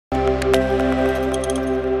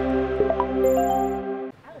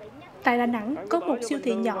Tại Đà Nẵng có một siêu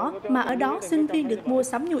thị nhỏ mà ở đó sinh viên được mua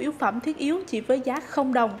sắm nhu yếu phẩm thiết yếu chỉ với giá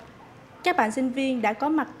 0 đồng. Các bạn sinh viên đã có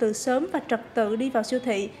mặt từ sớm và trật tự đi vào siêu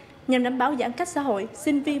thị. Nhằm đảm bảo giãn cách xã hội,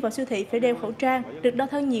 sinh viên vào siêu thị phải đeo khẩu trang, được đo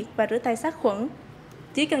thân nhiệt và rửa tay sát khuẩn.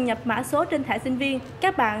 Chỉ cần nhập mã số trên thẻ sinh viên,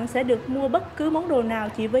 các bạn sẽ được mua bất cứ món đồ nào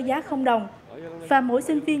chỉ với giá 0 đồng. Và mỗi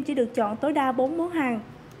sinh viên chỉ được chọn tối đa 4 món hàng.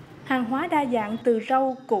 Hàng hóa đa dạng từ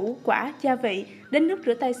rau, củ, quả, gia vị đến nước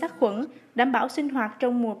rửa tay sát khuẩn, đảm bảo sinh hoạt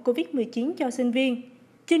trong mùa Covid-19 cho sinh viên.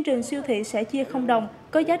 Chương trình siêu thị sẻ chia 0 đồng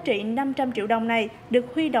có giá trị 500 triệu đồng này được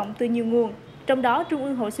huy động từ nhiều nguồn, trong đó Trung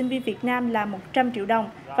ương Hội Sinh viên Việt Nam là 100 triệu đồng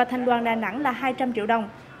và Thành đoàn Đà Nẵng là 200 triệu đồng.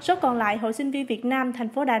 Số còn lại Hội Sinh viên Việt Nam thành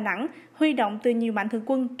phố Đà Nẵng huy động từ nhiều mạnh thường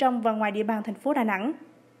quân trong và ngoài địa bàn thành phố Đà Nẵng.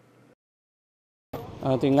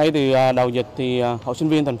 Thì ngay từ đầu dịch thì Hội Sinh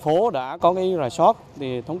viên thành phố đã có cái rà soát,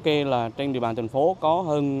 thì thống kê là trên địa bàn thành phố có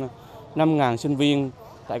hơn 5.000 sinh viên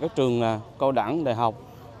tại các trường cao đẳng, đại học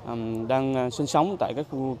đang sinh sống tại các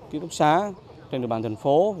khu ký túc xá trên địa bàn thành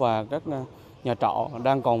phố và các nhà trọ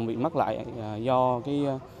đang còn bị mắc lại do cái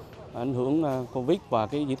ảnh hưởng Covid và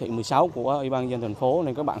cái chỉ thị 16 của Ủy ban nhân dân thành phố,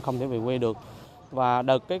 nên các bạn không thể về quê được. Và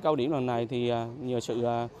đợt cái cao điểm lần này thì nhờ sự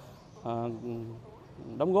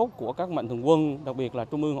đóng góp của các mạnh thường quân, đặc biệt là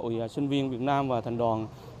Trung ương Hội Sinh viên Việt Nam và Thành đoàn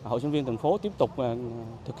Hội Sinh viên thành phố tiếp tục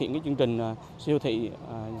thực hiện cái chương trình siêu thị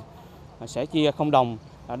sẻ chia 0 đồng.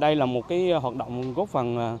 Đây là một cái hoạt động góp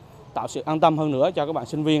phần tạo sự an tâm hơn nữa cho các bạn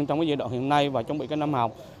sinh viên trong cái giai đoạn hiện nay và chuẩn bị cái năm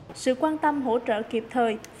học. Sự quan tâm hỗ trợ kịp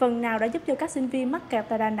thời phần nào đã giúp cho các sinh viên mắc kẹt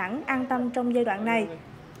tại Đà Nẵng an tâm trong giai đoạn này.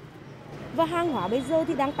 Và hàng hóa bây giờ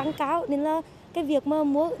thì đang tăng cao nên là cái việc mà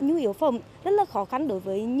mua nhu yếu phẩm rất là khó khăn đối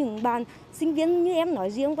với những bạn sinh viên như em nói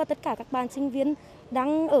riêng và tất cả các bạn sinh viên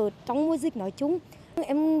đang ở trong mùa dịch nói chung.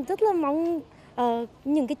 Em rất là mong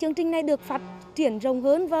những cái chương trình này được phát triển rộng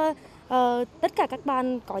hơn và tất cả các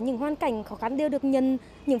bạn có những hoàn cảnh khó khăn đều được nhận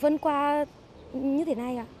những phần quà như thế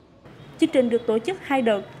này ạ. Chương trình được tổ chức 2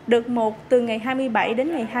 đợt, đợt 1 từ ngày 27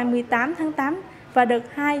 đến ngày 28 tháng 8 và đợt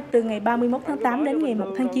 2 từ ngày 31 tháng 8 đến ngày 1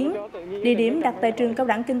 tháng 9. Địa điểm đặt tại trường Cao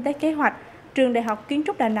đẳng Kinh tế Kế hoạch, trường Đại học Kiến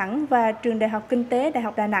trúc Đà Nẵng và trường Đại học Kinh tế Đại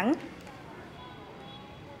học Đà Nẵng.